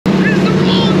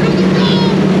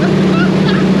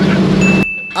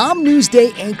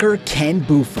Newsday anchor Ken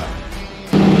Buffa.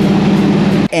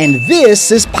 And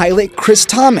this is pilot Chris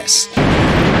Thomas.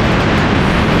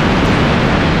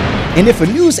 And if a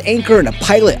news anchor and a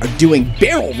pilot are doing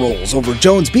barrel rolls over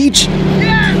Jones Beach,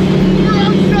 yes, we're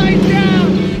upside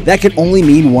down. That can only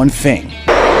mean one thing.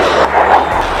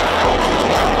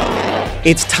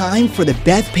 It's time for the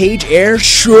Bethpage Air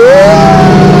Show!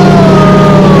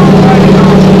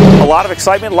 A lot of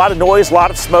excitement, a lot of noise, a lot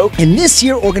of smoke. And this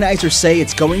year, organizers say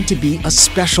it's going to be a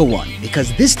special one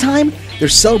because this time they're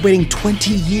celebrating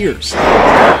 20 years.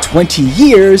 20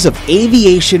 years of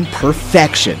aviation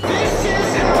perfection.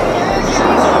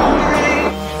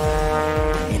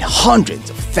 And hundreds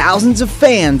of thousands of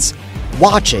fans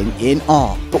watching in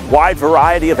awe. A wide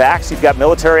variety of acts. You've got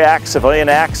military acts, civilian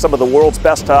acts, some of the world's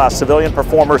best civilian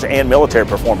performers and military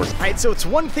performers. All right, so it's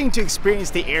one thing to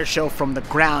experience the air show from the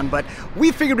ground, but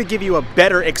we figured we'd give you a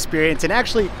better experience and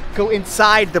actually go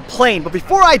inside the plane. But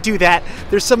before I do that,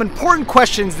 there's some important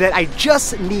questions that I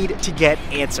just need to get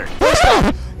answered. First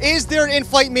off, is there an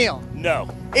in-flight meal? No.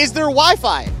 Is there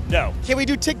Wi-Fi? No. Can we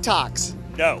do TikToks?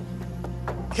 No.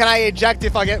 Can I eject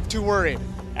if I get too worried?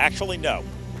 Actually, no.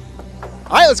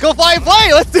 All right, let's go fly a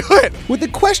plane. Let's do it. With the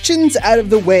questions out of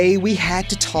the way, we had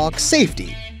to talk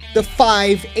safety. The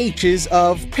 5 H's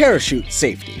of parachute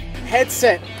safety.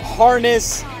 Headset,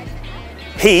 harness,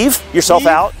 Heave yourself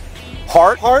out,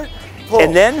 heart, pull.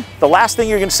 and then the last thing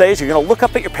you're going to say is you're going to look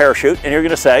up at your parachute and you're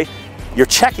going to say, you're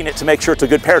checking it to make sure it's a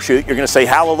good parachute. You're going to say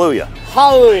hallelujah.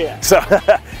 Hallelujah.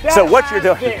 So what you're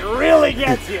doing, It really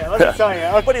gets you. Let me tell you.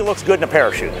 Everybody looks good in a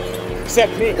parachute.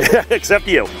 Except me. Except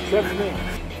you. Except me.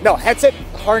 No, headset,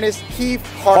 harness, heave,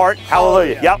 Heart,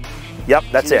 hallelujah. Yep,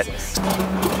 that's Jesus.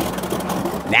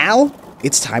 it. Now,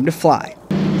 it's time to fly.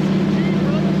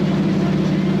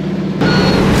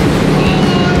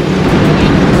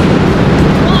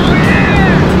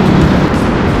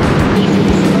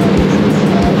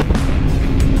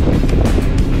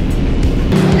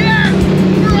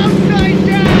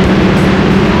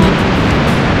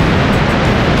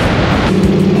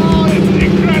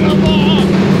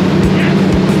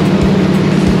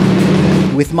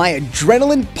 With my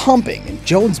adrenaline pumping and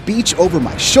Jones Beach over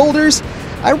my shoulders,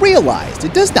 I realized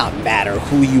it does not matter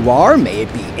who you are, may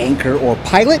it be anchor or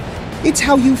pilot, it's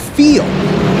how you feel.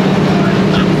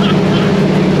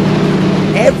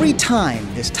 Every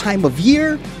time this time of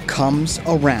year comes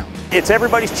around. It's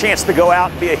everybody's chance to go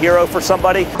out and be a hero for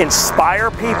somebody,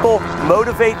 inspire people,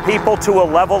 motivate people to a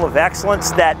level of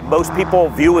excellence that most people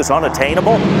view as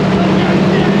unattainable.